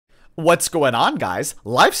What's going on, guys?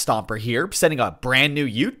 Life Stomper here, sending a brand new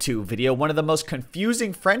YouTube video, one of the most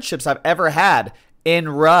confusing friendships I've ever had in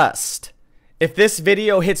Rust. If this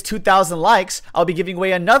video hits 2,000 likes, I'll be giving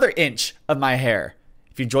away another inch of my hair.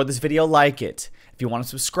 If you enjoyed this video, like it. If you want to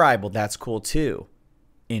subscribe, well, that's cool too.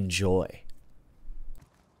 Enjoy.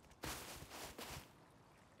 Are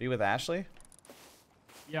you with Ashley?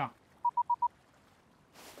 Yeah.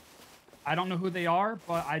 I don't know who they are,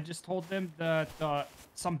 but I just told them that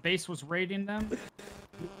some base was raiding them.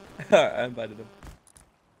 I invited him.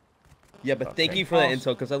 Yeah, but thank you for that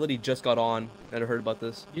intel, because I literally just got on and I heard about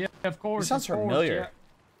this. Yeah, of course. It sounds familiar.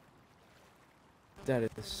 Yeah. That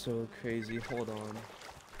is so crazy. Hold on.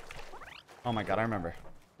 Oh my god, I remember.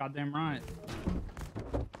 Goddamn right.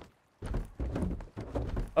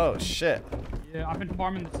 Oh shit. Yeah, I've been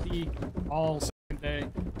farming the sea all day.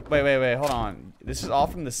 Wait, hold on. This is all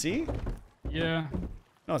from the sea? Yeah.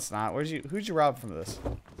 No, it's not. Who'd you rob from this?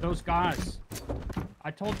 Those guys.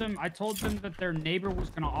 I told them that their neighbor was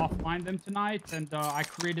gonna offline them tonight, and I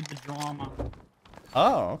created the drama.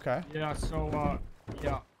 Oh, okay. Yeah, so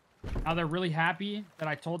yeah. Now they're really happy that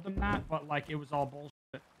I told them that, but like it was all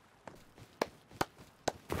bullshit.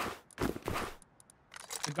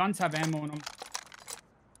 The guns have ammo in them.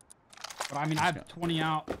 But I mean, I have 20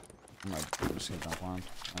 out. I'm just gonna jump on.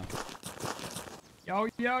 Oh.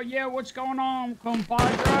 Yeah, what's going on,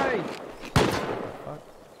 compadre? Fuck.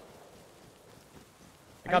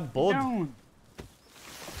 I got bulled.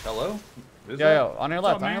 Hello? Yo, on your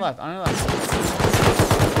left, on your left, on your left.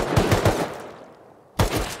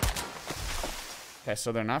 Okay,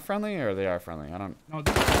 so they're not friendly, or they are friendly? I don't. No,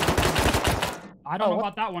 I don't know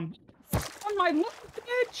about that one. On my little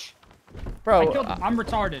bitch. Bro, I'm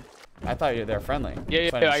retarded. I thought they're friendly.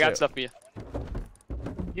 Yeah, I got stuff for you.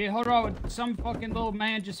 Yeah, hold on. Some fucking little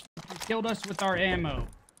man just killed us with our ammo.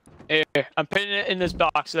 Here, I'm putting it in this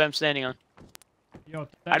box that I'm standing on. Yo,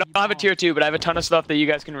 I don't have a tier 2, but I have a ton of stuff that you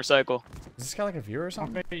guys can recycle. Is this guy like a viewer or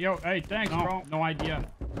something? Okay, yo, hey, thanks, bro. No idea.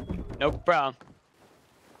 No problem.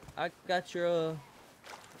 I got your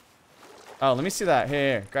Oh, let me see that.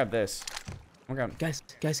 Here, grab this. I'm gonna... guys.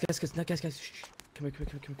 Shh. Come here.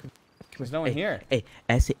 There's no one here. Hey,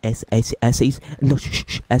 S8's no,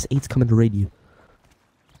 shh. S8's coming to raid you.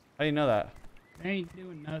 How do you know that? They ain't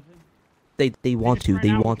doing nothing. They want to.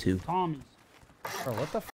 They want to. Tommies. Bro,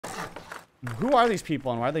 what the f? Who are these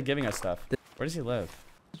people and why are they giving us stuff? Where does he live?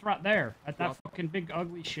 It's right there at that fucking big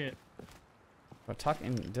ugly shit. Bro, talk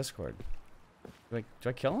in Discord. Do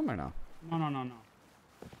I kill him or no? No.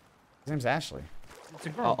 His name's Ashley. It's a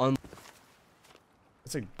girl.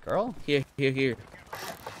 It's a girl? Here. You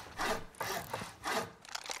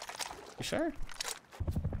sure?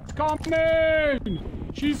 It's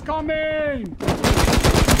coming! She's coming!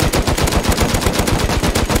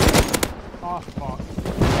 Oh, fuck.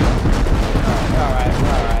 Alright.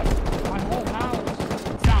 My whole house.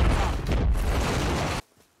 It's down.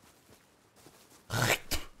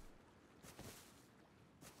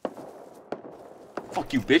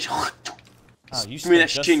 Fuck you, bitch. Oh, you Give me that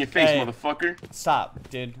just, shit in your face, hey, motherfucker. Stop,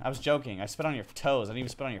 dude. I was joking. I spit on your toes. I didn't even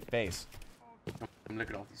spit on your face. I'm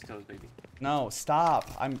looking at all these toes, baby. No, stop.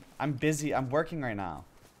 I'm busy. I'm working right now.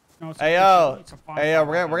 No, Hey yo,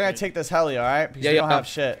 we're gonna take this heli, all right? Because we don't have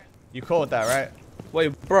shit. You cool with that, right?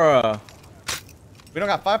 Wait, bruh. We don't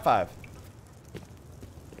got 5-5.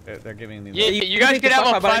 They're giving me. Yeah, you guys can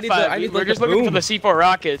have a 5-5. We're just looking for the C4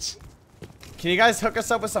 rockets. Can you guys hook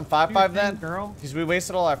us up with some 5-5 then? Girl. Because we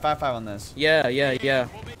wasted all our 5-5 on this. Yeah. Here,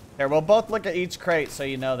 we'll both look at each crate so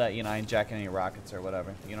you know that, I ain't jacking any rockets or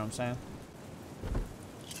whatever. You know what I'm saying?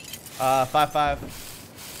 5-5.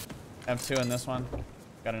 M2 in this one.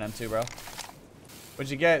 Got an M2, bro. What'd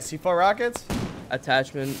you get? C4 rockets?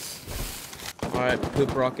 Attachments. Alright,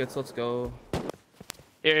 poop rockets, let's go.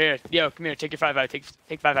 Here. Yo, come here. Take your 5-5.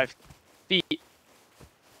 Take 5-5. Feet.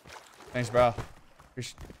 Thanks, bro.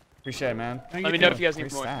 Appreciate it, man. Let me know if you guys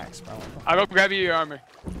need more. Stacks, bro. I'll go grab you your armor.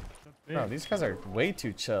 Bro, these guys are way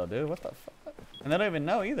too chill, dude. What the fuck? And they don't even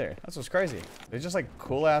know either. That's what's crazy. They're just like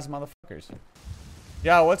cool ass motherfuckers.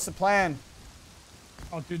 Yo, what's the plan?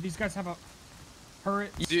 Oh, dude, these guys have a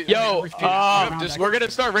turret. Yo, we're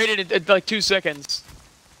gonna start raiding in like 2 seconds.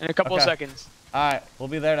 In a couple of seconds. Alright, we'll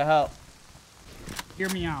be there to help. Hear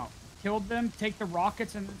me out. Kill them, take the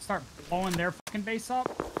rockets, and then start blowing their fucking base up.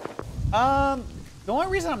 The only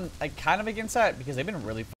reason I'm like kind of against that because they've been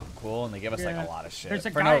really fucking cool and they give us like a lot of shit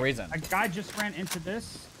for no reason. A guy just ran into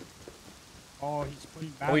this. Oh, he's putting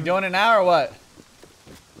back. Are we doing it now or what?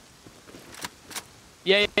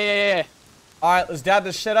 Yeah. All right, let's dab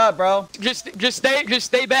this shit up, bro. Just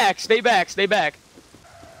stay back.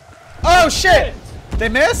 Oh shit! They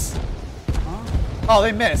miss? Huh? Oh,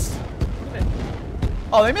 they missed.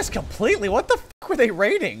 Oh, they missed completely. What the fuck were they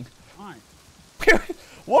raiding? Fine.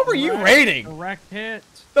 What were you raiding? Direct hit.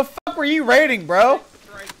 The fuck were you raiding, bro?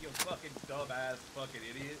 You fucking dumbass fucking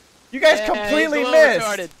idiot. You guys Yeah, completely he's a little missed.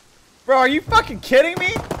 retarded. Bro, are you fucking kidding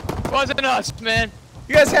me? Wasn't us, man.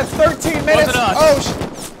 You guys had 13 minutes. Wasn't us.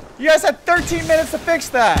 Oh, you guys had 13 minutes to fix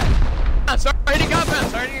that. Ah, sorry, I didn't got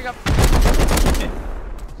that. Sorry, I didn't got.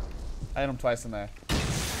 I hit him twice in there.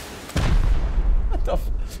 What the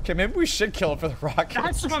okay, maybe we should kill him for the rockets.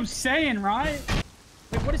 That's what I'm saying, right?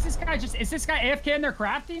 Wait, what is this guy is this guy AFK in there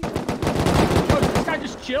crafting? Oh, is this guy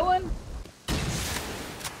just chilling?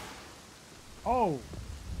 Oh,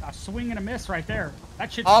 a swing and a miss right there.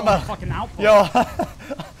 That shit's going to fucking output. Yo,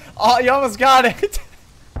 oh, you almost got it.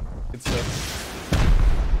 It's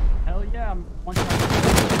Hell yeah, I'm one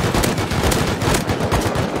shot.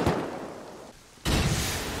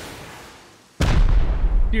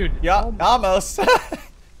 Dude. yeah, oh almost.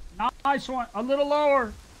 nice one. A little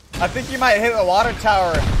lower. I think you might hit the water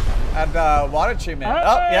tower at water treatment.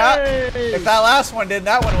 Oh, yeah. Hey! If that last one did,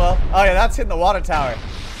 that one will. Oh, yeah, that's hitting the water tower.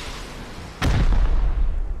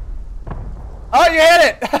 Oh, you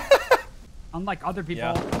hit it! Unlike other people.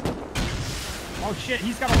 Yeah. Oh shit,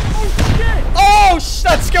 he's got a. Oh shit! Oh,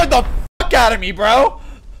 that scared the fuck out of me, bro.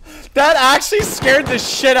 That actually scared the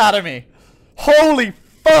shit out of me. Holy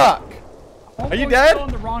fuck. Are you dead?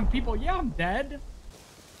 Killing the wrong people. Yeah, I'm dead.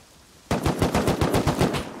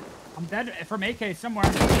 I'm dead from AK somewhere.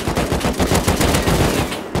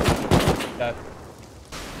 Dead.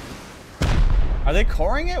 Are they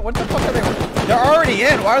coring it? What the fuck are they? They're already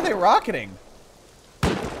in. Why are they rocketing?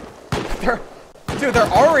 Dude, they're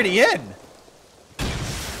already in.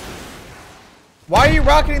 Why are you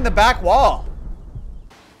rocketing the back wall?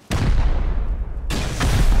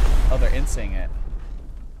 Oh, they're insing it.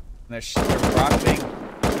 And they're rocketing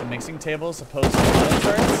the mixing tables opposed to the other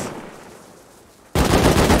turrets.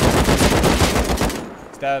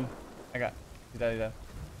 He's dead. He's dead, he's dead.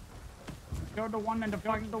 Go to one end of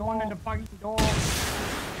fucking door.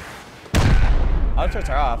 All the turrets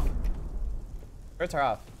are off. Turrets are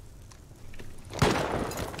off.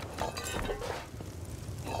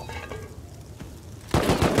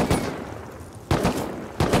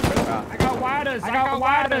 I got widers. I got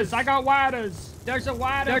widers. I got widers. There's a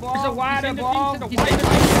wider ball. There's a wider ball. He's right here,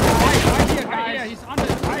 guys. Right here. He's under.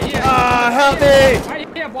 Right here. Help me!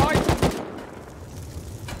 Right here, boys.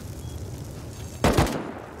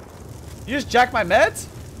 You just jacked my meds?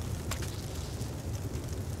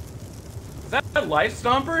 Is that a life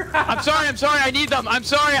stomper? I'm sorry. I need them. I'm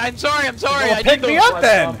sorry. Well, I pick need me those. up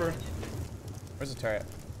then! Stomper. Where's the turret?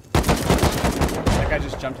 That guy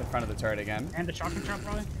just jumped in front of the turret again. And the shotgun trap,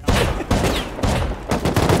 probably.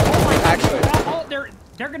 Actually, Oh,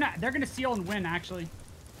 they're gonna seal and win. Actually,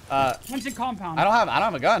 one's in compound. I don't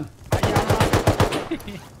have a gun.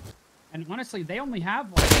 And honestly, they only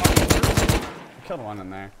have like. Fucking I killed one in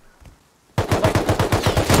there.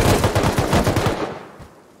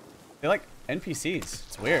 They like NPCs.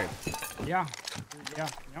 It's weird. yeah.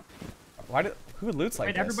 Yep. Who loots like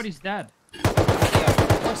Wait, this? everybody's dead. Of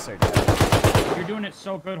course they're dead. You're doing it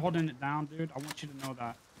so good holding it down, dude. I want you to know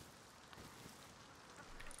that.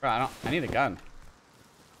 Bro, I need a gun.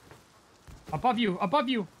 Above you.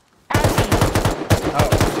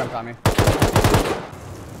 Oh, jumped on me.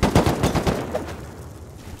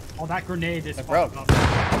 Oh, that grenade is It broke. fucked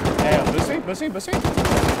up. Hey, boost me.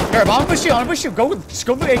 Here, I'm gonna push you. Just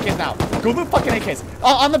go loot AKs now. Go loot fucking AKs.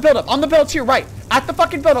 On the build up to your right. At the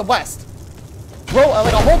fucking build up west. Bro,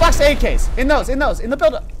 like a whole box of AKs. In the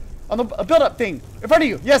build up. On the build up thing. In front of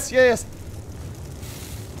you. Yes.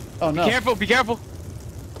 Oh no. Be careful.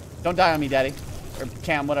 Don't die on me, daddy. Or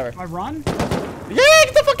Cam, whatever. Do I run? Yeah,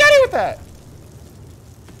 get the fuck out of here with that.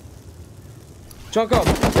 Chunk up,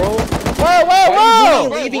 bro. Whoa. Why are you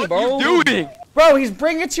leaving, bro? What are you doing? Bro, he's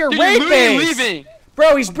bringing it to your Dude, raid you're literally base. leaving.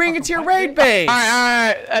 Bro, he's bringing it to your raid base. All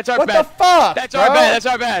right. That's our What bad. the fuck? That's bro? our bad.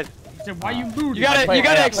 I said, why you looting? You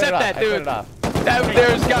gotta accept that, dude.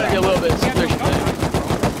 There's gotta be a little bit of suspicion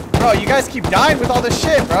there. Bro, you guys keep dying with all this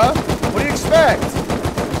shit, bro. What do you expect?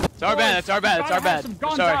 It's our bad. You gotta have some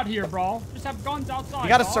guns out here, bro. Just have guns outside. You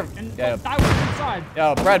gotta dog, serve- and yeah. don't die with them inside.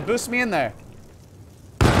 Yo, Brad, boost me in there.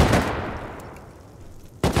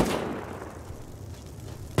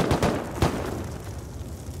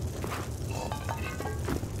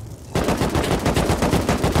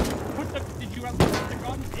 Did you have the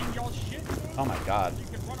guns in y'all shit? Oh my god. You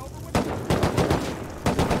can run over with them?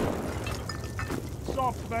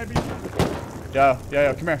 Soft, baby. Yo,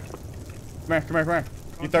 come here. Come here.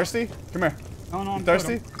 You thirsty? Come here. No, I'm You good.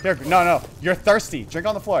 thirsty? Here, no. You're thirsty. Drink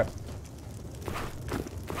on the floor.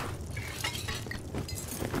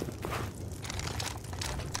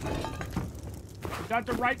 That's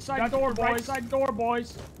the right side door, boys. Right side door,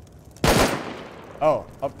 boys. Oh,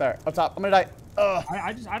 up there. Up top. I'm gonna die. Ugh.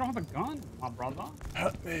 I don't have a gun, my brother.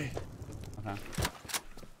 Help me. Okay.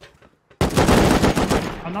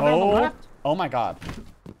 Another on the left? Oh my god.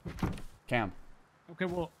 Cam. Okay,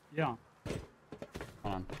 well, yeah.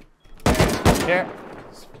 Hold on. Here.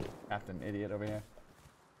 Captain idiot over here.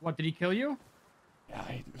 What, did he kill you? Yeah,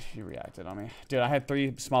 he reacted on me. Dude, I had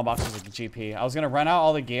 3 small boxes of GP. I was gonna run out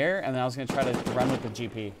all the gear, and then I was gonna try to run with the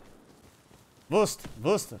GP. Boost,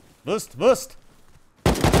 boost, boost, boost.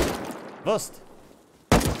 Boost.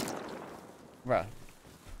 Bruh.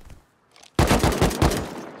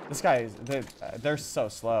 This guy is, they're so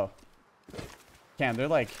slow. Cam, they're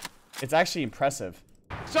like, it's actually impressive.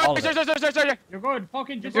 Sorry. You're good.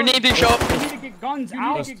 Fucking just. Your name didn't show up. You need to get guns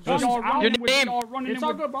out. Get guns out. It's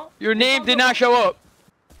all good, bro. Your name did not show up.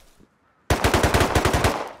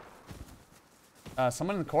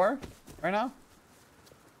 Someone in the core right now?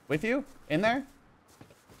 With you? In there?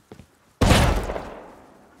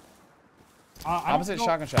 Opposite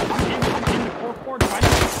shotgun shot. I'm in the core.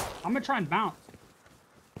 I'm gonna try and bounce.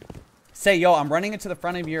 Say, yo, I'm running into the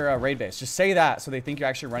front of your raid base. Just say that so they think you're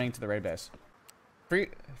actually running to the raid base. Free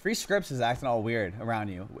Scripts is acting all weird around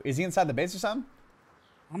you. Is he inside the base or something?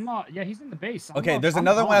 I'm not. Yeah, he's in the base. Okay, there's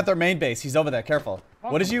another one at their main base. He's over there. Careful.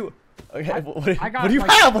 What did you? Okay, what do you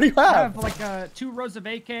have? What do you have? I have like 2 rows of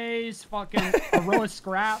AKs, fucking a row of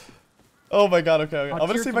scrap. Oh my god. Okay. I'm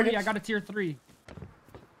gonna see if I can. I got a tier 3.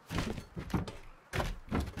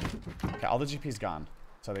 Okay, all the GP's gone,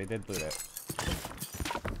 so they did loot it.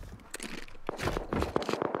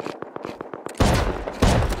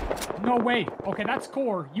 No way. Okay, that's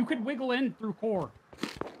core. You could wiggle in through core.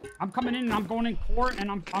 I'm coming in and I'm going in core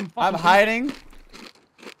and I'm fucking. I'm hiding.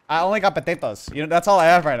 I only got potatoes. You know, that's all I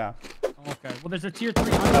have right now. Okay. Well, there's a tier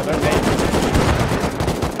 3. No, they're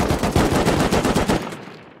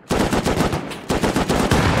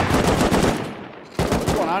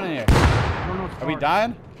What's going on in here? I don't know. Are we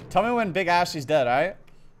dying? Tell me when Big Ashley's dead, alright?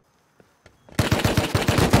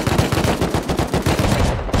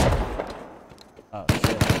 Oh,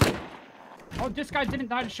 shit. Oh, this guy didn't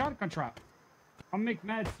die to shotgun trap. I'll make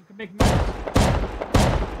meds. You can make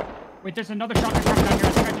meds. Wait, there's another shotgun trap down here.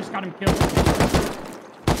 I think I just got him killed.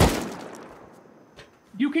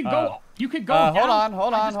 You can go. You could go.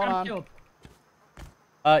 Hold on. Killed.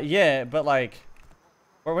 Yeah, but like,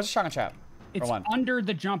 where's the shotgun trap? It's under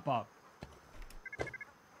the jump up.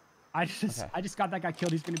 I just got that guy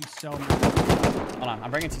killed. He's gonna be so mad. Hold on,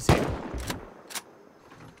 I'm bringing TC.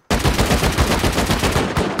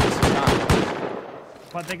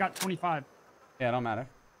 But they got 25. Yeah, it don't matter.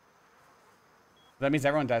 That means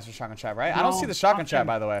everyone dies for shotgun trap, right? No, I don't see the shotgun trap,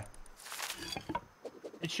 by the way.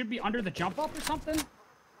 It should be under the jump up or something.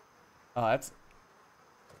 Oh, that's.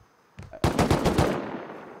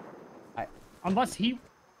 Unless he,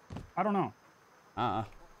 I don't know. You're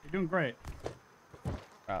doing great.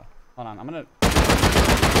 Bro, hold on. I'm gonna.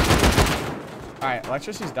 All right,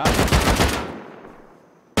 electricity's done. I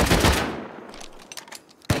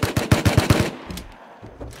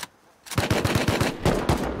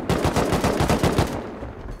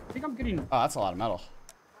think I'm getting. Oh, that's a lot of metal.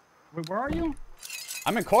 Wait, where are you?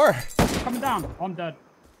 I'm in core. Coming down. Oh, I'm dead.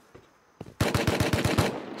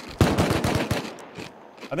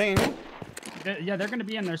 Are they in here? Yeah, they're gonna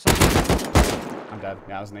be in there somewhere. I'm dead.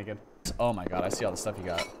 Yeah, I was naked. Oh my god, I see all the stuff you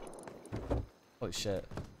got. Holy shit.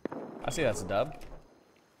 I see that's a dub.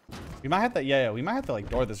 We might have to, yeah, we might have to like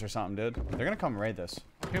door this or something, dude. They're gonna come raid this.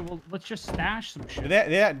 Okay, well, let's just stash some shit. Do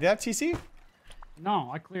they have TC? No,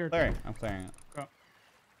 I cleared. Clearing. I'm clearing it. Go.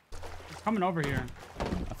 It's coming over here.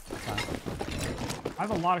 That's fine. I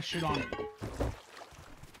have a lot of shit on me.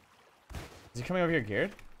 Is he coming over here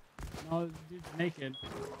geared? No, dude's naked.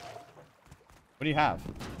 What do you have?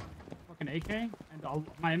 Fucking AK, and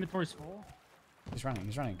my inventory's full. He's running.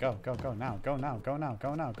 He's running. Go, go, go now. Go now. Go now.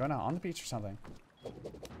 Go now. Go now. On the beach or something.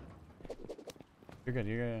 You're good.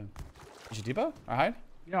 You're good. You should depot or hide?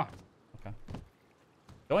 Yeah. Okay.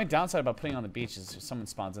 The only downside about putting on the beach is if someone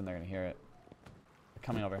spawns in, they're gonna hear it. They're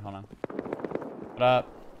coming over. Hold on. What up?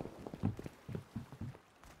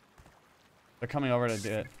 They're coming over to do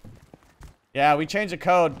it. Yeah, we changed the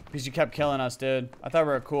code because you kept killing us, dude. I thought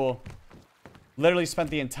we were cool. Literally spent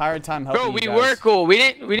the entire time helping you guys. Bro, we were cool. We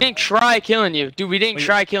didn't try killing you, dude. We didn't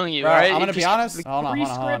try killing you. Bro, right? I'm gonna be honest. Hold on, Free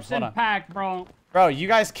hold on, hold on, scripts hold on. and pack, bro. Bro, you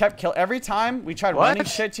guys kept kill every time we tried running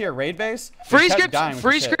shit to your raid base. Free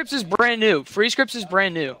scripts is brand new. Free scripts is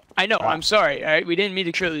brand new. I know. I'm sorry. All right, we didn't mean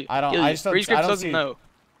to kill you. Free scripts doesn't know.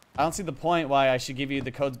 I don't see the point why I should give you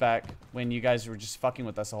the codes back when you guys were just fucking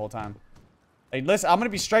with us the whole time. Hey, listen, I'm gonna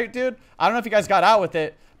be straight, dude. I don't know if you guys got out with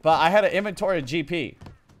it, but I had an inventory of GP.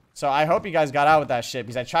 So I hope you guys got out with that shit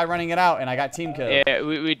because I tried running it out and I got team killed. Yeah,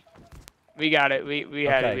 we got it. We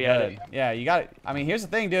had it. Yeah, you got it. I mean, here's the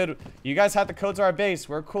thing, dude. You guys had the codes to our base.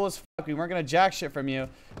 We're cool as fuck. We weren't gonna jack shit from you,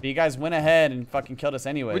 but you guys went ahead and fucking killed us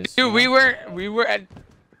anyways. Dude, we weren't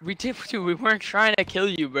trying to kill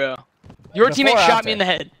you, bro. Your teammate shot me in the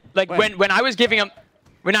head. Like when I was giving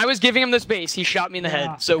him this base, he shot me in the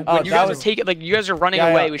head. So when you guys are taking, like, you guys are running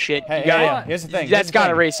away with shit. Hey, here's the thing. That's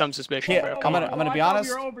gotta raise some suspicion, bro. I'm gonna be honest.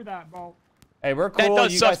 We're over that, bro. Hey, we're cool. That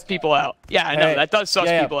does suss people out. Yeah, I know. That does suss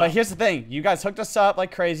people out. But here's the thing. You guys hooked us up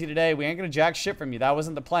like crazy today. We ain't gonna jack shit from you. That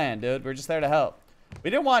wasn't the plan, dude. We're just there to help.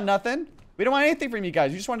 We didn't want nothing. We didn't want anything from you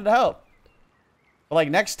guys. We just wanted to help. But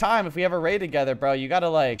like next time, if we ever raid together, bro, you gotta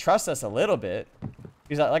like trust us a little bit.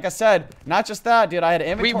 Because like I said, not just that, dude. I had an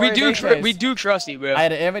inventory. We do trust you, bro. I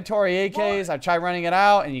had an inventory AKs. I tried running it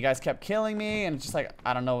out, and you guys kept killing me. And it's just like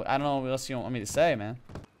I don't know what else you want me to say, man.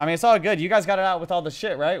 I mean, it's all good. You guys got it out with all the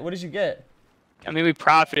shit, right? What did you get? I mean, we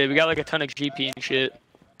profited. We got like a ton of GP and shit.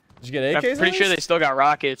 Did you get AKs? I'm pretty sure they still got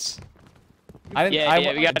rockets. I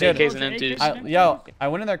didn't. We got AKs and M2s. I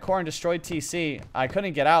went in their core and destroyed TC. I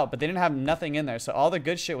couldn't get out, but they didn't have nothing in there. So all the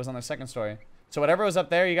good shit was on their second story. So whatever was up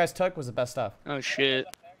there you guys took was the best stuff. Oh shit.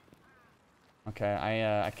 Okay,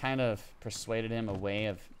 I kind of persuaded him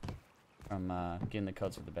away from getting the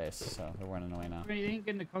codes for the base, so they're running away now. I mean, he ain't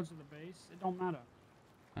getting the codes for the base. It don't matter.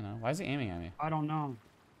 I know. Why is he aiming at me? I don't know.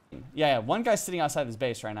 Yeah, one guy's sitting outside his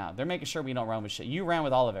base right now. They're making sure we don't run with shit. You ran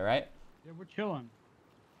with all of it, right? Yeah, we're chilling.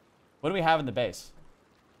 What do we have in the base?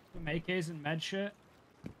 Some AKs and med shit.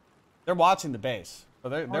 They're watching the base. So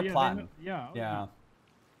they're plotting. Yeah. Okay.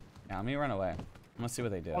 Yeah, let me run away. I'm gonna see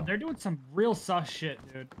what they do. Oh, they're doing some real sus shit,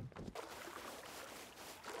 dude.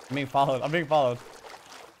 I'm being followed.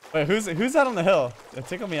 Wait, who's that on the hill?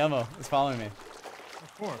 Tickle Me Elmo is following me.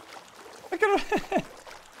 Of course. Look at him.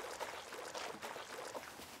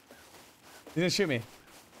 He's gonna shoot me,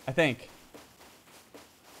 I think.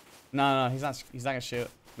 No, he's not gonna shoot.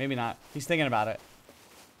 Maybe not. He's thinking about it.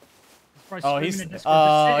 He's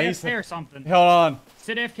AFK or something. Hold on.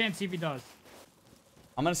 Sit AFK and see if he does.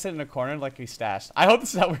 I'm gonna sit in a corner like he stashed. I hope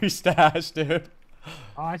this is not where he stashed, dude.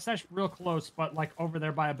 I stashed real close, but like over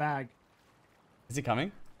there by a bag. Is he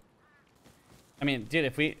coming? I mean, dude,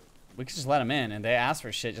 if we could just let him in and they ask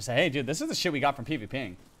for shit, just say, hey, dude, this is the shit we got from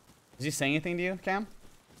PvPing. Is he saying anything to you, Cam?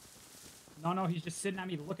 No, he's just sitting at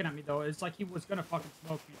me, looking at me, though. It's like he was gonna fucking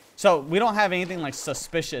smoke me. So, we don't have anything, like,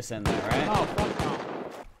 suspicious in there, right? No, fuck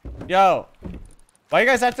no. Yo. Why are you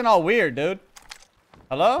guys acting all weird, dude?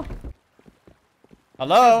 Hello?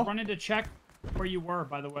 Hello? I was running to check where you were,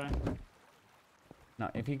 by the way. No,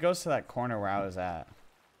 if he goes to that corner where I was at.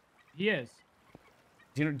 He is.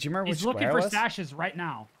 Do you remember which He's looking for stashes right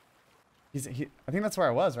now. I think that's where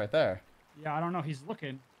I was, right there. Yeah, I don't know. He's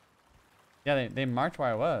looking. Yeah, they marked where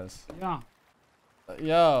I was. Yeah.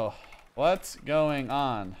 Yo, what's going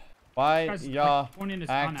on? Why y'all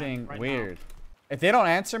acting weird? Now. If they don't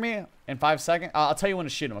answer me in 5 seconds, I'll tell you when to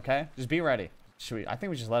shoot them, okay? Just be ready. I think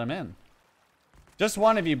we just let them in. Just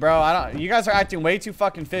one of you, bro. You guys are acting way too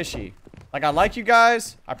fucking fishy. Like, I like you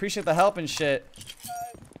guys. I appreciate the help and shit.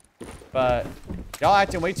 But y'all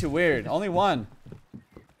acting way too weird. Only one.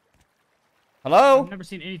 Hello? I've never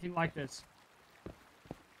seen anything like this.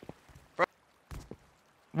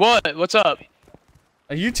 What? What's up?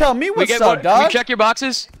 You tell me what's up, dog. Can we check your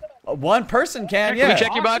boxes? One person can, yeah. Can we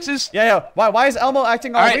check your boxes? Yeah. Why is Elmo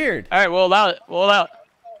acting all weird? All right, we'll allow it.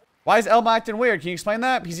 Why is Elmo acting weird? Can you explain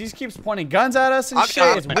that? Because he keeps pointing guns at us and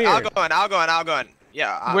shit. It's weird. I'll go in.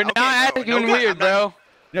 Yeah. We're not acting weird, bro.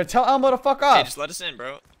 Tell Elmo to fuck off. Hey, just let us in,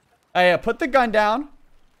 bro. Hey, put the gun down.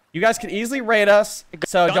 You guys can easily raid us,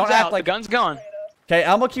 so don't act like... The gun's gone. Okay,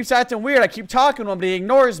 Elmo keeps acting weird. I keep talking to him, but he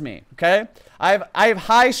ignores me, okay? I have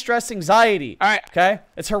high stress anxiety. All right. Okay?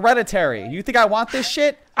 It's hereditary. You think I want this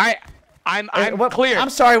shit? All right. I'm clear.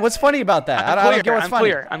 I'm sorry. What's funny about that? I don't get what's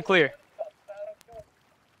funny. I'm clear.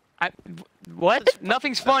 What?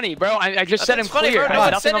 Nothing's funny, bro. I just said I'm clear. I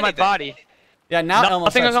have nothing on my body. Yeah, now Elmo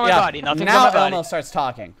starts. Nothing's on my body. Nothing's on my body. Now Elmo starts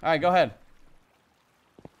talking. All right, go ahead.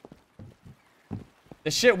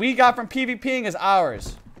 The shit we got from PvPing is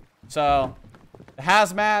ours. So, the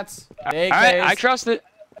hazmats, the AKs. All right, I trust it.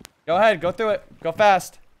 Go ahead, go through it. Go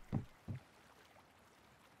fast.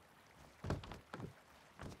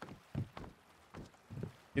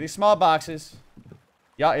 Get these small boxes.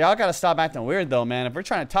 Y'all gotta stop acting weird though, man. If we're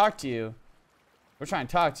trying to talk to you, we're trying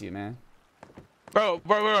to talk to you, man. Bro.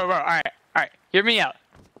 All right. Hear me out.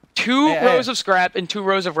 Two rows of scrap and 2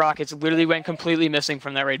 rows of rockets literally went completely missing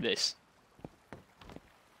from that raid base.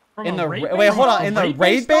 In the wait, hold on. In the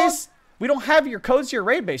raid base? We don't have your codes to your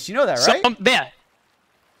raid base. You know that, right? Yeah.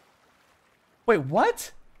 Wait,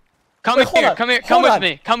 what? Come Wait, here. on. Come here. Hold Come with on.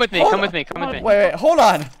 me. Come with me. Hold Come on. with me. Come with me. Wait, hold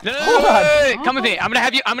on. No, Hold on. wait. Come with me. I'm gonna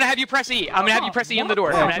have you press E. I'm gonna have you press E on the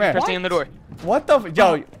door. I'm gonna have you press E on the door. What the?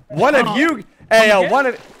 Yo, one of you. Hey, yo, one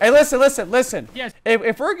of. Hey, listen. Yes.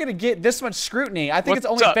 If we're gonna get this much scrutiny, I think it's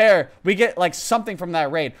What's only up? fair we get like something from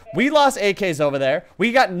that raid. We lost AKs over there.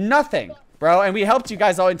 We got nothing, bro, and we helped you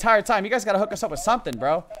guys the entire time. You guys gotta hook us up with something,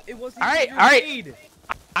 bro. It wasn't All right, your all right. raid.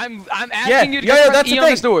 I'm asking you to yo, press that's E the on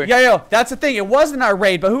this thing. door. Yo, that's the thing. It wasn't our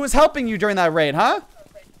raid, but who was helping you during that raid, huh?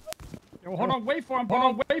 Yo, hold on, wait for him,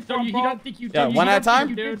 bro. Wait for him, He don't think you did. Yeah, one at a time?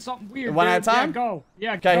 You did something weird. One at a dude. time? Yeah, go.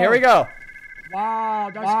 Yeah, Okay, go. here we go. Wow,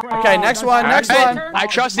 that's crazy. Okay, next one, next one. I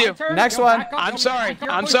trust you. Next one. I'm sorry.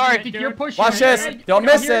 I'm I sorry. think you're pushing Watch it, this. dude. Don't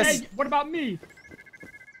Yo, miss here, this. hey, what about me?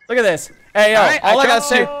 Look at this. Hey, yo, All right, all I I gotta trust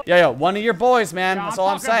say, you. yo, one of your boys, man. Yeah, That's I'm all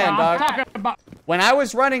I'm talking saying, about- dog. I'm talking about. When I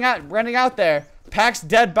was running out there, Pac's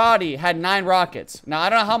dead body had 9 rockets. Now I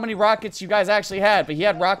don't know how many rockets you guys actually had, but he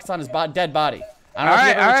had rockets on his dead body. I don't know if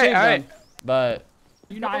you ever retrieved them, but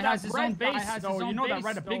You know, he has his own base, though. You know that,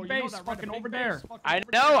 right? A big base fucking over there. I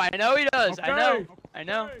know he does. I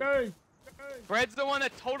know. Hey. Bread's the one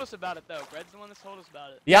that told us about it, though. Bread's the one that told us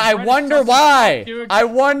about it. yeah, I Brett wonder doesn't why. suck, dude. I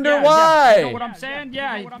wonder Yeah, why. you know what I'm saying?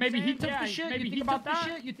 Yeah, maybe he took the shit. Maybe he about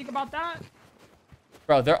that. You think about that?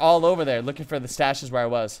 Bro, they're all over there looking for the stashes where I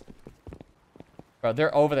was. Bro,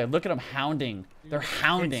 they're over there. Look at them hounding. They're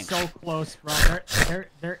hounding. It's so close, bro.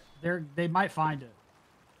 They might find it.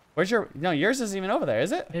 Where's your? No, yours isn't even over there,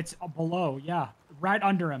 is it? It's below, yeah, right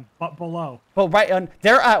under him, but below. Well, right on.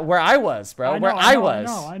 They're at where I was, bro. Where I was.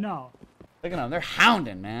 I know. Look at them. They're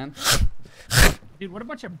hounding, man. Dude, what a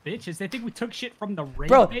bunch of bitches. They think we took shit from the raid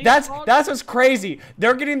Bro, base, that's dog? what's crazy.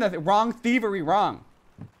 They're getting the wrong thievery wrong.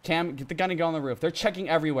 Cam, get the gun and go on the roof. They're checking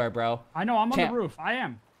everywhere, bro. I know. I'm on Can't- the roof. I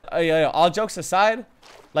am. Yeah, all jokes aside,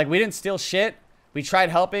 like we didn't steal shit. We tried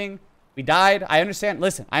helping. We died. I understand.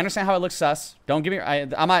 Listen, I understand how it looks sus. Don't give me.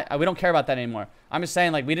 We don't care about that anymore. I'm just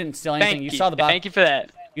saying, like, we didn't steal anything. Thank you. saw the box. Thank you for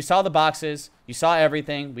that. You saw the boxes. You saw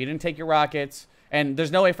everything. We didn't take your rockets. And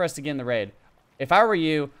there's no way for us to get in the raid. If I were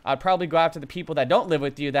you, I'd probably go after the people that don't live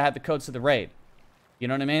with you that have the codes to the raid. You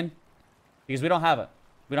know what I mean? Because we don't have it.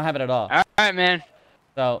 We don't have it at all. All right, man.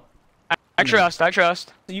 So I trust.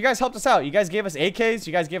 you guys helped us out. You guys gave us AKs.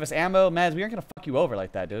 You guys gave us ammo. Maz, we aren't going to fuck you over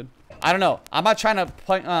like that, dude. I don't know. I'm not trying to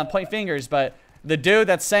point fingers, but the dude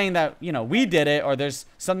that's saying that, you know, we did it or there's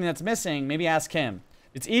something that's missing, maybe ask him.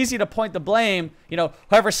 It's easy to point the blame. You know,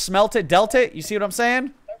 whoever smelt it, dealt it. You see what I'm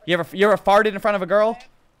saying? You ever farted in front of a girl?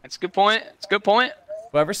 That's a good point. It's a good point.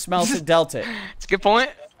 Whoever smelt it, dealt it. It's a good point.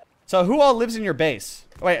 So who all lives in your base?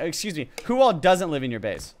 Wait, excuse me. Who all doesn't live in your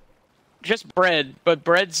base? Just Bread, but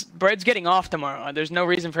Bread's getting off tomorrow. There's no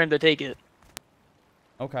reason for him to take it.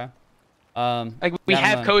 Okay. Like we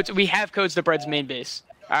have codes. We have codes to Bread's main base.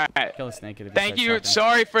 All right. Kill a snake if Thank you. starts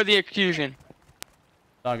talking. Sorry for the accusation.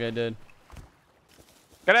 It's all good, dude.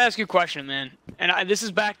 Gotta ask you a question, man. And this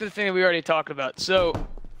is back to the thing that we already talked about. So,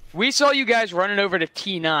 we saw you guys running over to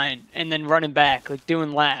T9 and then running back, like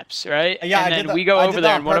doing laps, right? Yeah, and I then did that- we go I over did there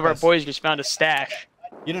that and on one of our purpose. boys just found a stash.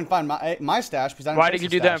 You didn't find my stash because I didn't Why place did you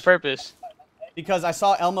the do that on stash. purpose? Because I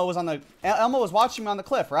saw Elmo was watching me on the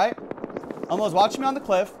cliff, right? Elmo was watching me on the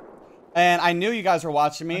cliff, and I knew you guys were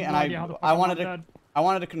watching me, and I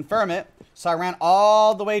wanted to confirm it, so I ran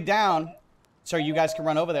all the way down, so you guys could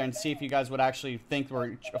run over there and see if you guys would actually think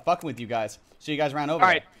we're fucking with you guys. So you guys ran over. All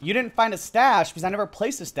there. right. You didn't find a stash because I never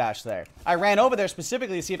placed a stash there. I ran over there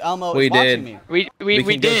specifically to see if Elmo was watching me. We can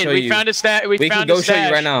go did. show We you. found a stash. We can go show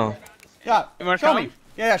you right now. Yeah. You wanna show come? me.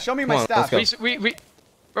 Yeah, show me Come my on, stash. let's go.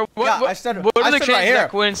 Bro, Yeah, what I stood- what I are the stood right chances of here. that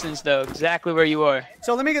coincidence, though? Exactly where you are.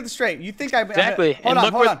 So let me get this straight. You think I Exactly. Hold And on,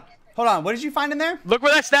 look hold where- on, hold on. What did you find in there? Look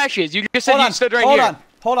where that stash is. You just said Hold you on, stood right hold here. on,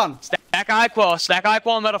 hold on. Stack of high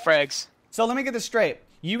qual, metal frags. So let me get this straight.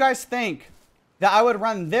 You guys think that I would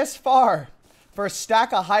run this far for a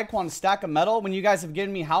stack of high qual and a stack of metal when you guys have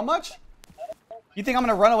given me how much? You think I'm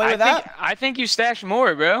gonna run away with that? I think you stashed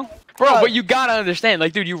more, bro. Bro, but you gotta understand,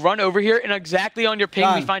 like, dude, you run over here and exactly on your ping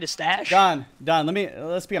we Done. find a stash. Done.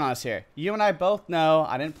 Let's be honest here. You and I both know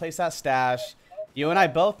I didn't place that stash. You and I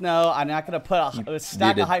both know I'm not gonna put a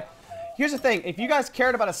stack did. of high. Here's the thing. If you guys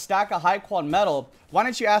cared about a stack of high qual metal, why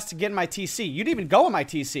didn't you ask to get in my TC? You didn't even go in my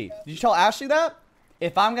TC. Did you tell Ashley that?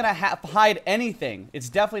 If I'm gonna hide anything, it's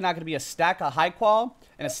definitely not gonna be a stack of high qual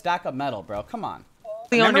and a stack of metal, bro. Come on.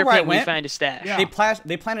 On Remember your where I ping we went? find a stash. Yeah.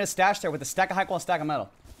 They planted a stash there with a stack of high qual and a stack of metal.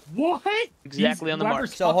 What? Exactly on the mark.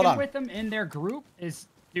 Whoever's So, hold fucking on. with them in their group is,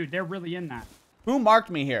 dude, they're really in that. Who marked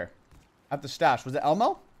me here at the stash? Was it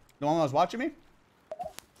Elmo? The one that was watching me?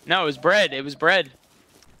 No, it was Bread. It was Bread.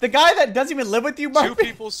 The guy that doesn't even live with you, Two marked me?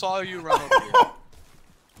 people saw you run over here.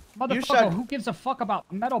 Motherfucker, who gives a fuck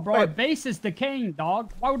about metal, bro? Our base is decaying,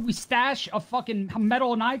 dog. Why would we stash a fucking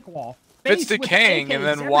metal night wall? If it's decaying, and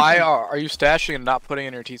then why are you stashing and not putting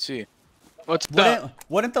in your TC?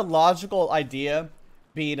 Wouldn't the logical idea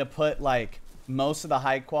be to put like most of the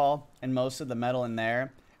high qual and most of the metal in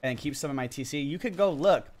there and keep some of my TC? You could go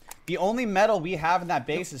look. The only metal we have in that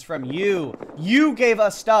base is from you. You gave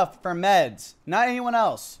us stuff for meds, not anyone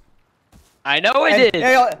else. I know I did.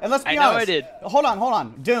 And let's be honest. I know I did. Hold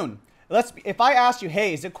on, Dune. If I asked you,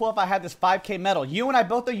 hey, is it cool if I had this 5K metal? You and I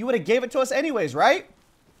both know you would have gave it to us anyways, right?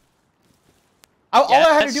 All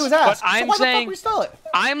I had to do was ask. But I'm so why saying, the fuck we stole it?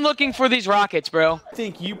 I'm looking for these rockets, bro. I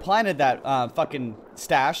think you planted that fucking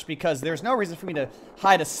stash because there's no reason for me to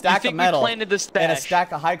hide a stack of metal planted the stash? and a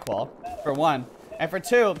stack of high qual, for one. And for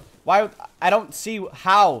two, I don't see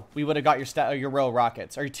how we would have got your row of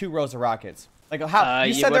rockets or your 2 rows of rockets. Like how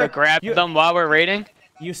you would have grabbed them while we're raiding?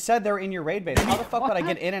 You said they were in your raid base. How the fuck would I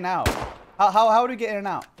get in and out? How would we get in and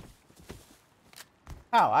out?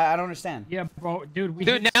 How? I don't understand. Yeah, bro, dude.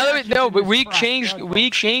 Dude, but we changed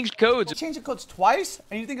codes. You changed the codes twice,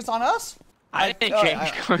 and you think it's on us? I didn't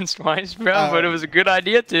change codes twice, bro, but it was a good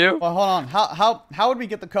idea too. Well, hold on. How would we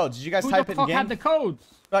get the codes? Did you guys type it in game? Who the fuck had the codes?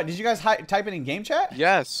 Did you guys type it in game chat?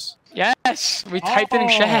 Yes. Yes, we typed it in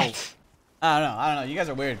chat. I don't know. You guys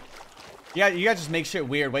are weird. Yeah, you guys just make shit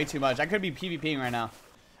weird way too much. I could be PvPing right now.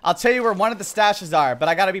 I'll tell you where one of the stashes are, but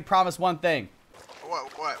I gotta be promised one thing.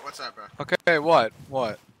 What's that, bro? Okay, what?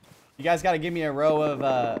 You guys gotta give me a row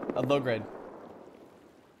of low grade.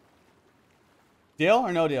 Deal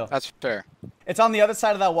or no deal? That's fair. It's on the other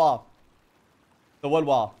side of that wall. The wood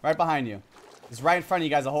wall, right behind you. It's right in front of you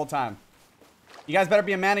guys the whole time. You guys better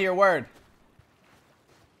be a man of your word.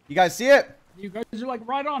 You guys see it? You guys are like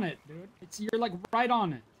right on it, dude. You're like right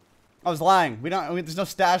on it. I was lying. There's no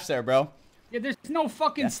stash there, bro. Yeah, there's no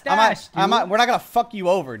fucking stash, we're not gonna fuck you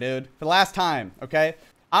over, dude. For the last time, okay?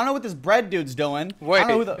 I don't know what this bread dude's doing. Wait,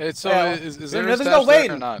 is there a stash no waiting.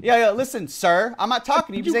 there or not? Yeah, listen, sir. I'm not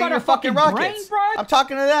talking to you. You're fucking rockets. I'm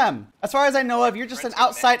talking to them. As far as I know of, you're just an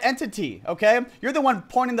outside entity, okay? You're the one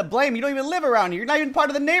pointing the blame. You don't even live around here. You're not even part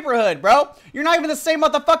of the neighborhood, bro. You're not even the same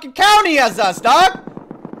motherfucking county as us, dog.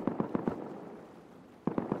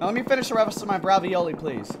 Now let me finish the rest of my bravioli,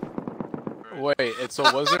 please. Wait, so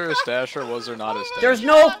was there a stash or was there not a stash? There's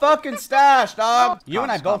no fucking stash, dog. You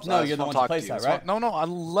and I both know you're the one to place that, right? No,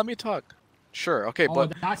 let me talk. Sure, okay,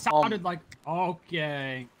 but that sounded like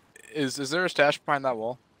okay. Is there a stash behind that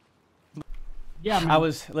wall? Yeah, man.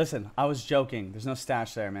 I was joking. There's no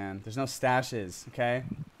stash there, man. There's no stashes, okay?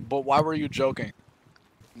 But why were you joking?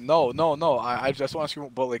 No. I just want to ask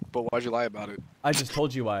you, but why'd you lie about it? I just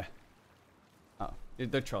told you why. Oh,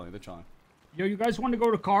 they're trolling. Yo, you guys want to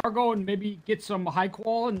go to cargo and maybe get some high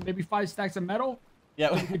qual and maybe 5 stacks of metal?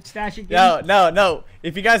 Yeah. We could stash it. No. No.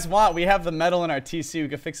 If you guys want, we have the metal in our TC. We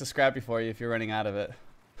could fix a scrappy for you if you're running out of it.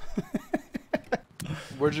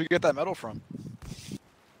 Where'd you get that metal from?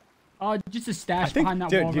 Just a stash behind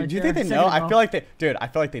that wall. Dude, do you think they know? I feel like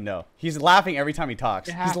they know. He's laughing every time he talks.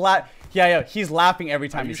 He's laughing every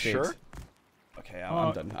time he speaks. Sure? Okay,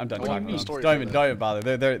 I'm done. I'm done talking to them. Don't even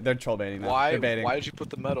bother. They're troll baiting now. They're baiting. Why did you put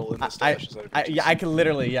the metal in the stash? I can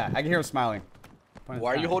literally, I can hear him smiling.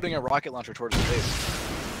 Why are you holding a rocket launcher towards the base?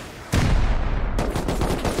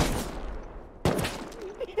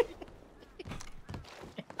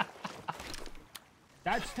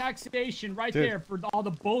 That's taxation right there for all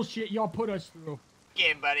the bullshit y'all put us through.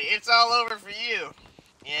 Game, buddy. It's all over for you.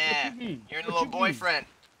 Yeah. You're a little boyfriend.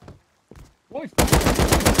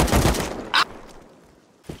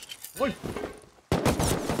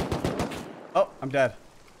 Oh, I'm dead.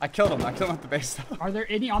 I killed him. I killed him at the base. Are there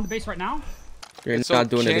any on the base right now? You're not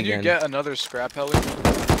doing it again. Can you get another scrap heli?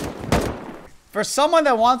 For someone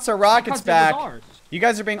that wants their rockets back, you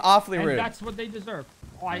guys are being awfully rude. That's what they deserve.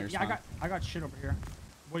 Oh, I got shit over here.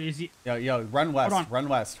 What is he? Yo, run west. Run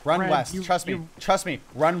west. Run west. Trust me.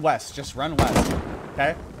 Run west. Just run west.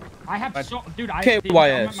 Okay? I have dude, I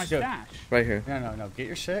KYS. my stash. Right here. No. Get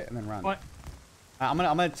your shit and then run. What? I'm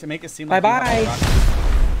gonna to make it seem like bye.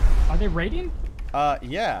 Are they raiding?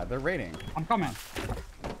 Yeah, they're raiding. I'm coming.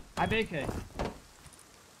 I have AK.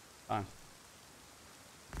 Fine.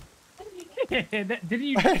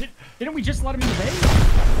 Didn't we just let him in the raid?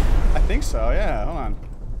 I think so. Yeah. Hold on.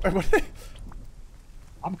 Wait, what?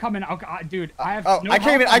 I'm coming. Okay, dude, I have. I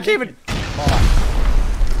can't even. Hold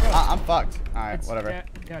on. I'm fucked. All right, whatever.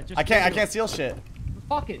 Yeah, just I can't steal shit.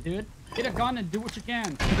 Fuck it, dude. Get a gun and do what you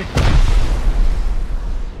can.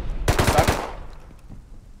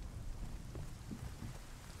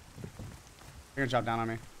 You're gonna drop down on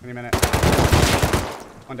me any minute.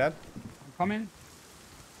 One dead. I'm coming.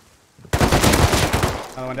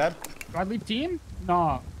 Another one dead? Do I leave team?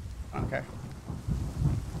 No. Okay.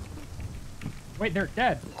 Wait, they're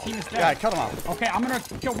dead. Team is dead. Yeah, I killed them all. Okay, I'm gonna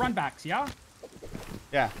kill runbacks, yeah?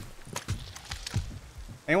 Yeah.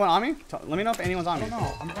 Anyone on me? Let me know if anyone's on I me. don't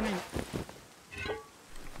know. I'm running.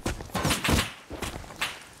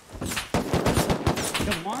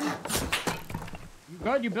 Killed one. You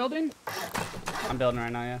good? You building? I'm building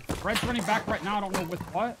right now, yeah. Red's running back right now. I don't know with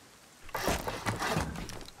what.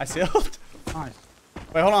 I sealed? Nice.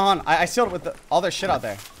 Wait, hold on. I sealed it with all their shit out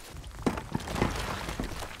there.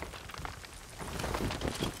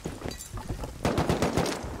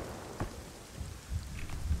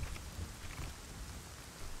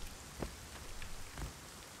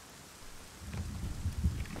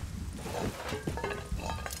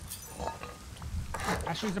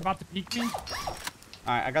 Ashley's about to peek me.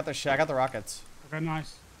 Alright, I got their shit. I got the rockets. Okay,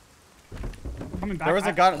 nice. Coming back. There was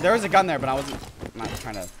a gun. There was a gun there, but I wasn't not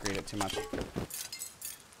trying to greet it too much.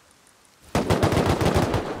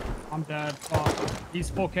 I'm dead. Fuck. He's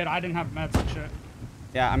full kit. I didn't have meds and shit.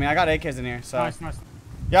 Yeah, I mean I got AKs in here, so. Nice, nice.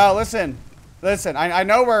 Yo, listen. I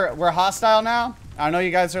know we're hostile now. I know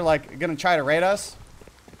you guys are like gonna try to raid us,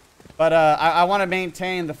 but I want to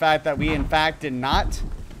maintain the fact that we in fact did not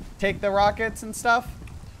take the rockets and stuff.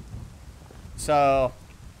 So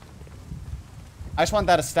I just want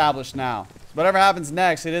that established now. Whatever happens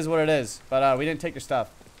next, it is what it is. But we didn't take your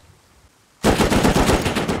stuff. How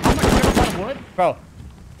much you got of wood? Bro.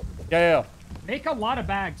 Yeah. Make a lot of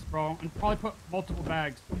bags, bro, and probably put multiple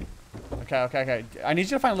bags. Okay. I need you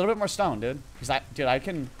to find a little bit more stone, dude. Cause I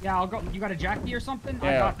can. Yeah, I'll go. You got a Jackie or something? Yeah.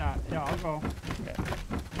 I got that. Yeah, I'll go. Okay.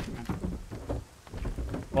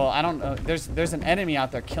 Well, I don't know. There's an enemy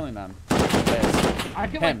out there killing them. I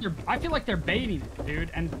feel like they're baiting it, dude,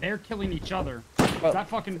 and they're killing each other. Well, is that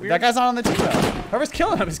fucking weird? That guy's not on the team though. Whoever's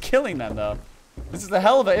killing him is killing them though. This is the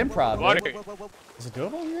hell of an improv. Dude. Is it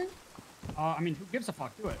doable, you think? I mean, who gives a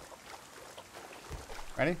fuck? Do it.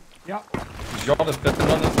 Ready? Yep. Y'all just pissing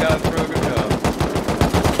on this guy, bro. Good job.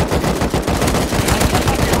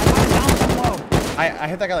 I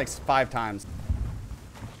hit that guy like 5 times.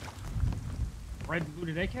 Red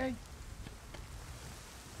looted AK?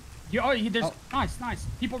 There's nice.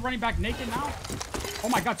 People running back naked now? Oh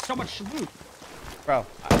my god, so much loot. Bro.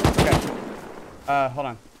 Okay. Hold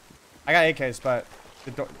on. I got AKs, but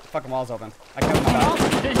the fucking wall's open. I can't come out.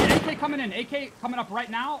 There's an AK coming in. AK coming up right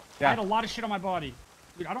now. Yeah. I had a lot of shit on my body.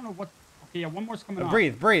 Dude, I don't know what. Okay, yeah, one more's coming up.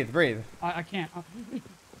 Breathe. I can't. Okay.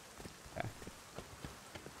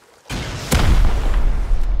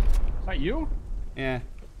 Is that you? Yeah.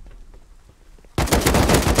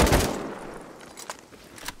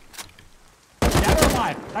 Yeah, they're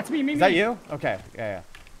alive. That's me. Is that you? Okay. Yeah.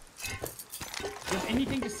 Does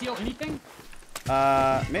anything to seal anything?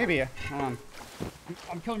 Maybe. Hold on.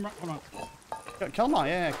 I'm killing. Hold on. Kill them all.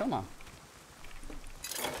 Yeah, kill them all.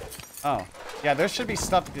 Oh. Yeah, there should be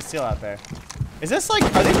stuff to seal out there. Is this like,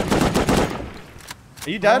 are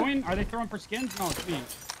you dead? Throwing? Are they throwing for skins? No, it's me.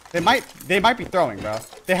 They might be throwing, bro.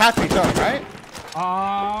 They have to be throwing, right?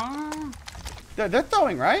 They're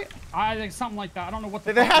throwing, right? I think something like that. I don't know what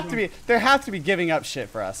the They have to be giving up shit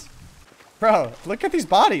for us. Bro, look at these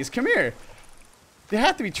bodies. Come here. They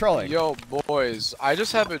have to be trolling. Yo, boys, I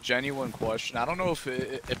just have a genuine question. I don't know if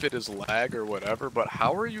it is lag or whatever, but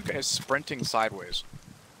how are you guys sprinting sideways?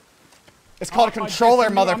 It's called a controller,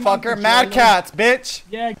 motherfucker. Mad Cats, bitch.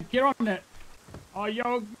 Yeah, get on it.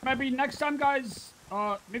 Yo, maybe next time, guys.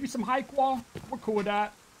 Maybe some high qual. We're cool with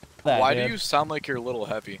that. Why do you sound like you're a little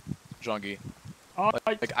heavy, Jungie?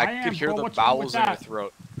 Like I could hear the bowels in your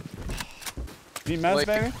throat. You meds, like,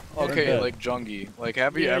 baby? Okay, like Jungie. Like,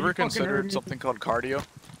 have you ever considered something called cardio?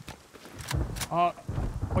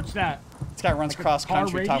 What's that? This guy runs like cross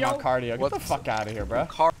country talking about cardio. What Get the fuck out of here, bro.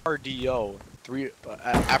 Cardio.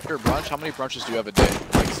 After brunch, how many brunches do you have a day?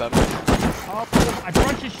 Like 7? I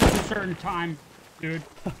brunch is just a certain time, dude.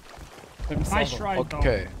 Nice try,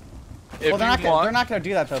 okay. Though. If they're not gonna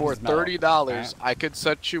do that though. For $30, right? I could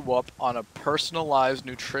set you up on a personalized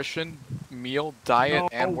nutrition, meal, diet,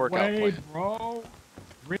 and workout plan. Bro.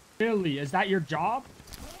 Really? Is that your job?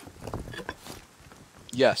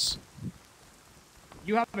 Yes.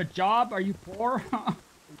 You have a job? Are you poor?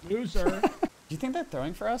 Loser. Do you think they're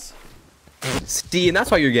throwing for us? See, and that's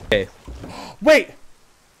why you're gay. Wait!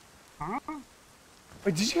 Huh?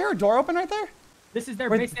 Wait, did you hear a door open right there? This is their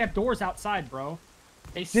base. They have doors outside, bro.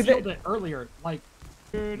 They sealed it earlier. Like,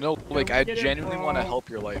 dude. No, like, I genuinely want to help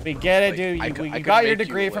your life. We get it, dude. You got your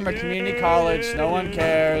degree from a community college. No one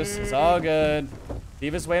cares. It's all good.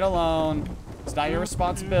 Leave his weight alone. It's not your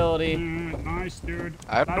responsibility. Nice, dude.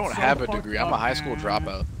 I don't have a degree. I'm a high school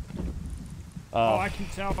dropout. Oh, I can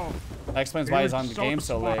tell. That explains why he's on the game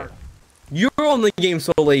so late. smart. You're on the game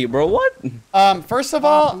so late, bro. What? First of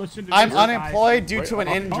all, listen to I'm this, unemployed guys. due to an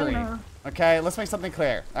I'm a injury. owner. Okay, let's make something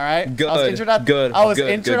clear. All right. Good. I was injured at, good. I was good,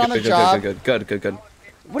 injured good, on the good, job. Good. Good.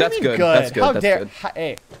 What That's do you mean good. good? That's good. How That's dare? good.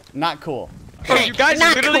 Hey, not cool. Bro, you guys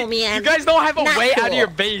Not literally, cool, man. you guys don't have a Not way out cool. of your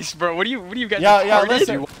base, bro. What do you guys? Yeah, retarded?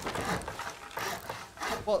 listen.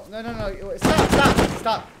 Well, no.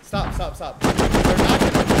 Stop.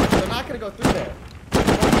 They're not gonna go through there.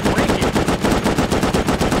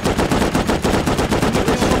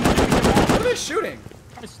 What are they shooting?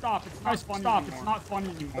 Stop. It's not funny anymore. It's not funny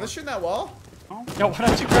Are anymore. they shooting that wall? Yo, why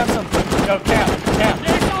don't you grab something? Yo, Cam.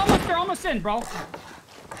 Yeah, they're almost in, bro.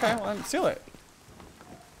 Okay, well, then seal it.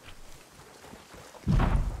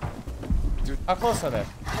 Dude. How close are they?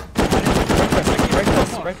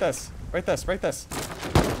 Break this.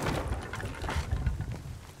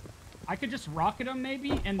 I could just rocket them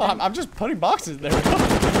maybe, and Well, then I'm just putting boxes there.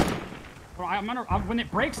 bro, when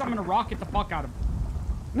it breaks, I'm gonna rocket the fuck out of them.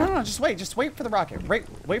 No, just wait for the rocket.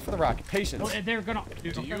 Wait for the rocket. Patience. Well, they're gonna.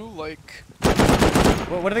 Dude, Do okay. you like?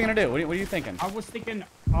 What are they gonna do? What are you thinking? I was thinking.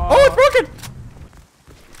 Oh, it's broken!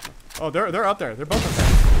 Oh, they're up there. They're both up there.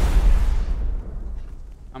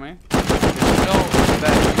 How many? No,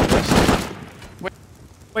 that you missed.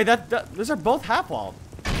 Wait, those are both half-walled.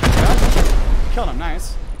 Killed him,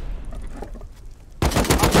 nice.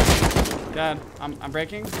 Dad, I'm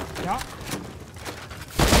breaking. Yeah.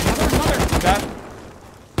 Another. Dad.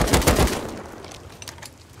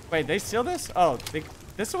 Wait, they seal this? Oh,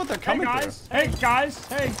 this is what they're coming Hey guys.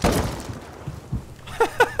 Hey. through.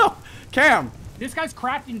 Cam. This guy's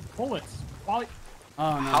crafting bullets. While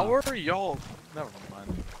Oh no. How are y'all? Never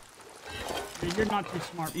mind. you're not too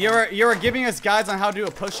smart. Bro. You were giving us guides on how to do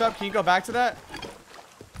a push-up. Can you go back to that?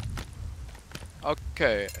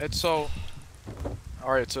 Okay, it's so.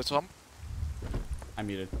 All right, so it's I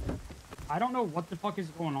muted. I don't know what the fuck is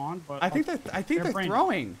going on, but I think they're brain-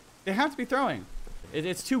 throwing. They have to be throwing.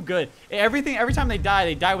 It's too good. Every time they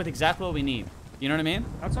die with exactly what we need. You know what I mean?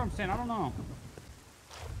 That's what I'm saying. I don't know.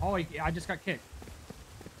 Oh, I just got kicked.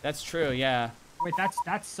 That's true, yeah. Wait,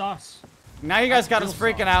 that's sus. Now you guys got us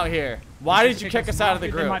real freaking sus. out here. Why did you kick us out of the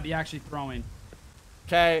They group? might be actually throwing.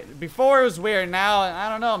 Okay, before it was weird. Now, I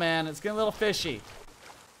don't know, man. It's getting a little fishy.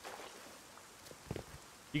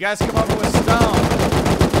 You guys come over with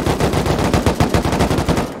stone.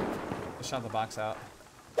 Let's shot the box out.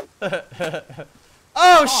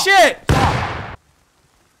 Oh, shit!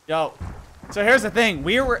 Yo. So here's the thing.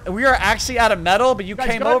 We were actually out of metal, but you guys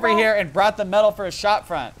came good, over bro? here and brought the metal for a shot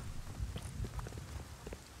front.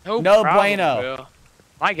 No problem, bueno. Bill.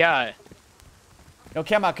 My guy. Yo,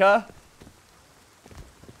 Kamaka.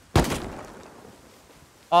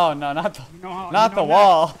 Oh no, not the, not the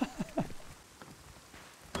wall.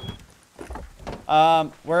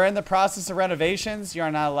 We're in the process of renovations. You're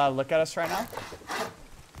not allowed to look at us right now.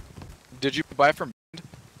 Did you buy from?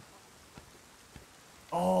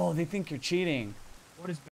 Oh, they think you're cheating. What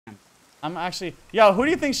is banned? I'm actually. Yo, who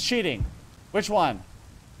do you think's cheating? Which one?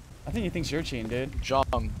 I think he thinks you're cheating, dude. John,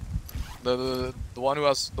 the one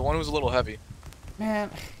who's a little heavy. Man,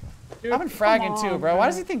 Dude, I've been come fragging too, on, bro. Why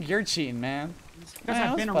does he man. think you're cheating, man? Because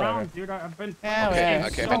Yeah, I've been let's put around, it. dude. I've been. Yeah, fucking yeah.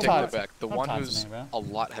 Okay, Don't I take talk- it back. The don't one talk to who's me, bro. a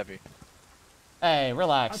lot heavy. Hey,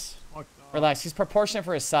 relax. That's fucked up. Relax. He's proportionate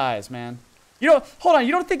for his size, man. You don't. Hold on.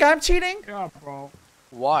 You don't think I'm cheating, Yeah, bro.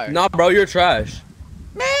 Why? Nah, bro, you're trash.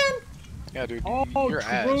 man? Yeah, dude. Oh, your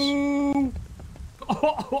ass. true.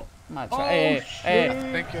 Oh, I'm not trying. Hey.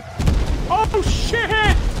 Thank you. oh shit!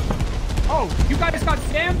 Oh, you guys got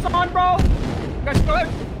Sam's on, bro? You guys good?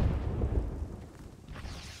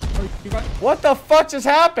 Oh, you got. What the fuck just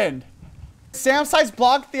happened? Sam size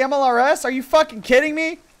blocked the MLRS? Are you fucking kidding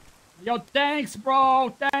me? Yo, thanks,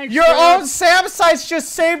 bro. Thanks. Your dude. own Sam size just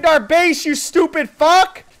saved our base, you stupid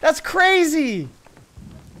fuck! That's crazy!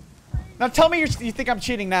 Now tell me you think I'm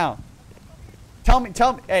cheating now. Tell me,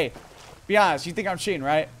 hey, be honest, you think I'm cheating,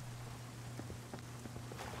 right?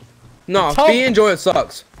 No, Tell- Fee enjoy it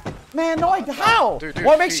sucks. Man, no, how? Dude,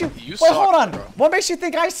 What makes Fee, you, you wait, suck, hold on. bro. What makes you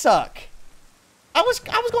think I suck? I was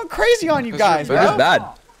going crazy on you 'Cause guys, you're They're bro. just bad.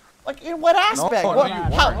 Like, in what aspect? no, What- you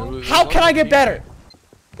how weren't. how can I get better?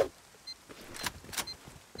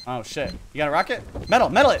 Oh shit! You got a rocket? Metal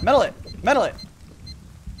it! Can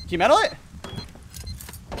you metal it?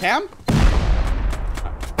 Cam?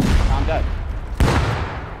 I'm dead.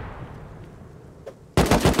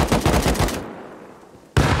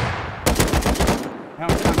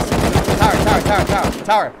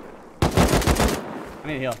 Tower. I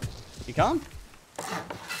need to heal. You come?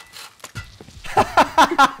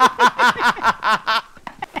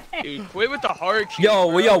 Dude, quit with the hard shit, Yo,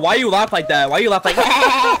 why you laugh like that? Why you laugh like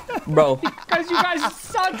bro? Because you guys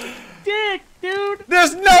suck dick, dude.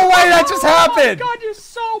 There's no way that just happened. Oh my god, you're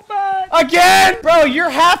so bad. Again? Bro, you're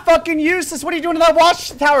half fucking useless. What are you doing in that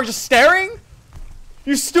watchtower? Just staring?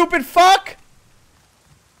 You stupid fuck?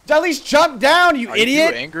 At least jump down, you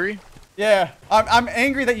idiot. Are you angry? Yeah, I'm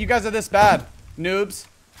angry that you guys are this bad. Noobs.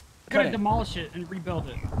 I'm gonna demolish it and rebuild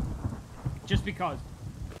it. Just because.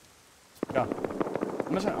 Go.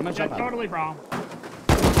 I'm gonna jump out. Totally wrong.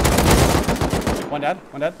 One dead,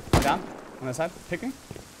 one down. On this side, picking.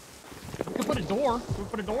 We could put a door. Can we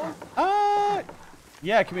put a door?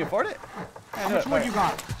 Yeah, can we afford it? How much wood you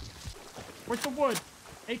got? Where's the wood?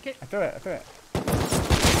 AK. I threw it.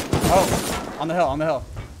 Oh, on the hill.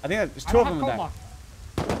 I think there's two of them in there.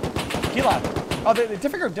 Key lock. Oh, they're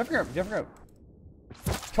different group.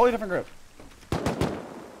 Totally different group.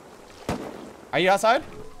 Are you outside?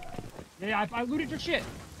 Yeah, I looted your shit.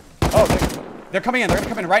 Oh, they're coming in. They're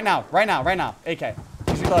coming in right now. AK.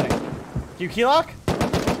 He's reloading. Do you key lock?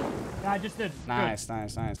 Yeah, I just did. Nice.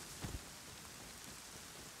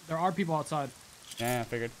 There are people outside. Yeah, I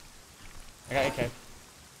figured. I got AK.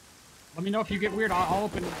 Let me know if you get weird. I'll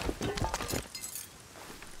open it.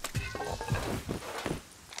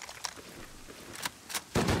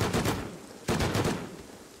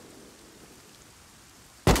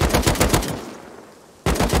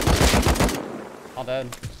 All dead.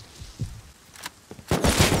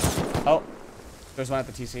 Oh, there's one at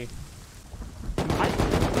the TC.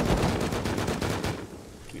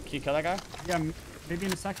 Can you kill that guy? Yeah, maybe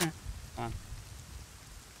in a second. Come on.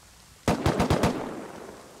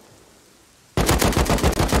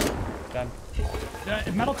 Dead.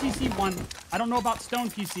 The metal TC one. I don't know about stone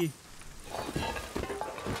TC. Did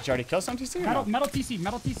you already kill some TC? Metal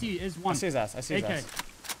TC is one. I see his ass. AK. He's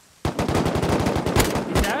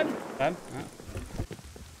dead? Dead? Yeah.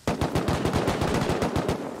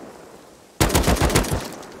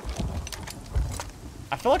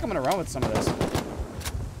 I feel like I'm gonna run with some of this.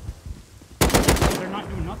 They're not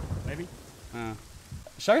doing nothing, baby.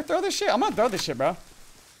 Should I throw this shit? I'm gonna throw this shit, bro.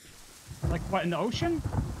 Like what, in the ocean?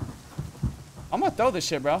 I'm gonna throw this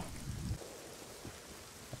shit, bro.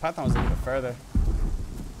 The python was a little bit further.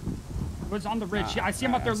 It was on the ridge. I see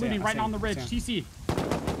him up there looting right now on the ridge. TC.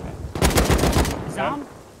 He's down?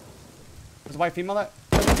 There's a white female that?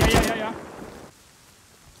 Yeah.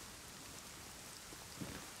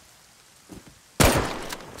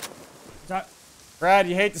 Is that... Brad,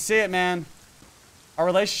 you hate to see it, man. Our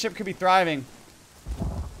relationship could be thriving.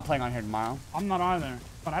 I'm playing on here tomorrow. I'm not either.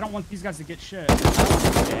 But I don't want these guys to get shit.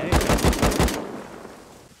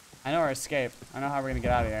 I know our escape. I know how we're gonna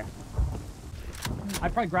get out of here.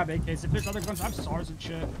 I'd probably grab AKs. If there's other guns, I have SARS and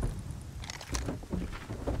shit.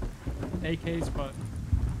 AKs, but...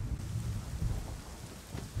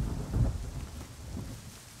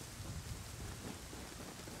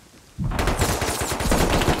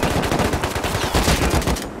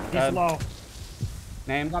 He's low.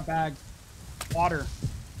 Name? I got bags. Water.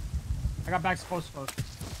 I got bags close.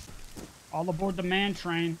 All aboard the man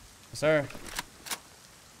train. Yes, sir.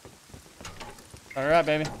 Start her up,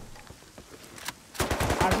 baby.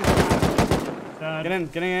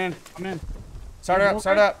 Getting in. I'm in. Start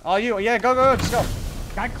her up. All you. Yeah, go. Just go.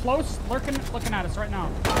 Guy close, looking at us right now.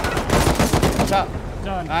 Watch out.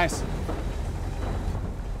 Done. Nice.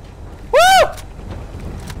 Woo!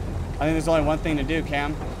 I think there's only one thing to do,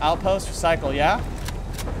 Cam. Outpost, recycle, yeah?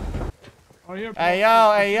 Oh, here, Hey,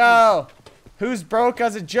 yo. Who's broke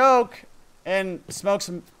as a joke and smokes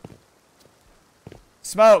some...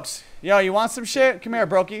 Smokes. Yo, you want some shit? Come here,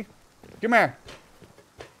 brokey. Come here.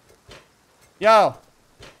 Yo.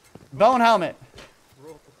 Bone helmet.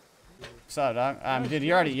 What's up, dog? Dude,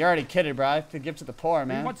 you already kidded, bro. I have to give to the poor,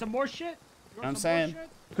 man. You want some more shit? You know what I'm saying?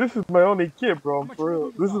 This is my only kit, bro. For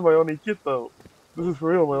real. This is my only kit, though. This is for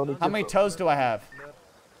real, my only kit. How many toes do I have?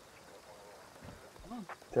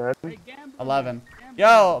 10. 11.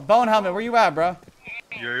 Yo, bone helmet, where you at, bro?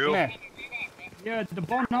 Come here. Yeah, the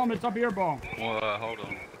bone helmet's up here, bone. Hold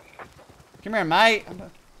on. Come here, mate.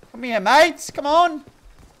 Come here, mates. Come on.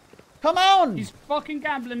 Come on. He's fucking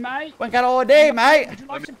gambling, mate. We got all day, mate. Would you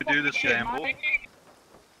like some do this fucking shit, gamble. mate?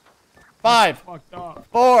 5, Fucked up.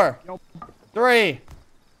 4, Yo, 3,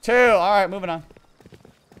 2. All right, moving on.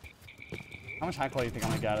 How much high quality do you think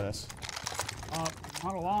I'm gonna get out of this?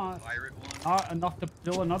 not a lot. Not enough to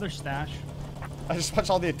fill another stash. I just watched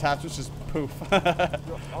all the attachments just poof.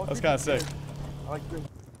 That's kind of sick. I like this.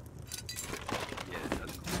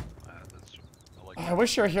 I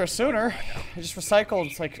wish you were here sooner. I just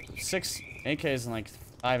recycled like 6 AKs and like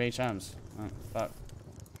 5 HMs. Oh, fuck.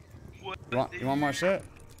 You want more shit?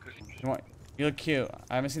 You look cute.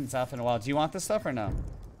 I haven't seen this outfit in a while. Do you want this stuff or no?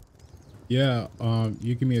 Yeah.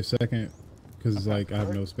 You give me a second, cause like I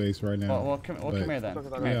have no space right now. Well, come here then.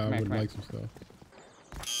 Come here, yeah, come I here, would come like here. some stuff.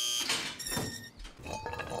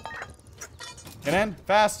 Get in,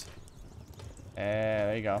 fast.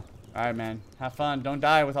 There you go. All right, man. Have fun. Don't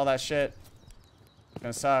die with all that shit. It's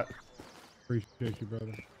gonna suck. Appreciate you,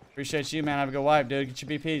 brother. Appreciate you, man. Have a good wipe, dude. Get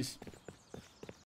your BPs.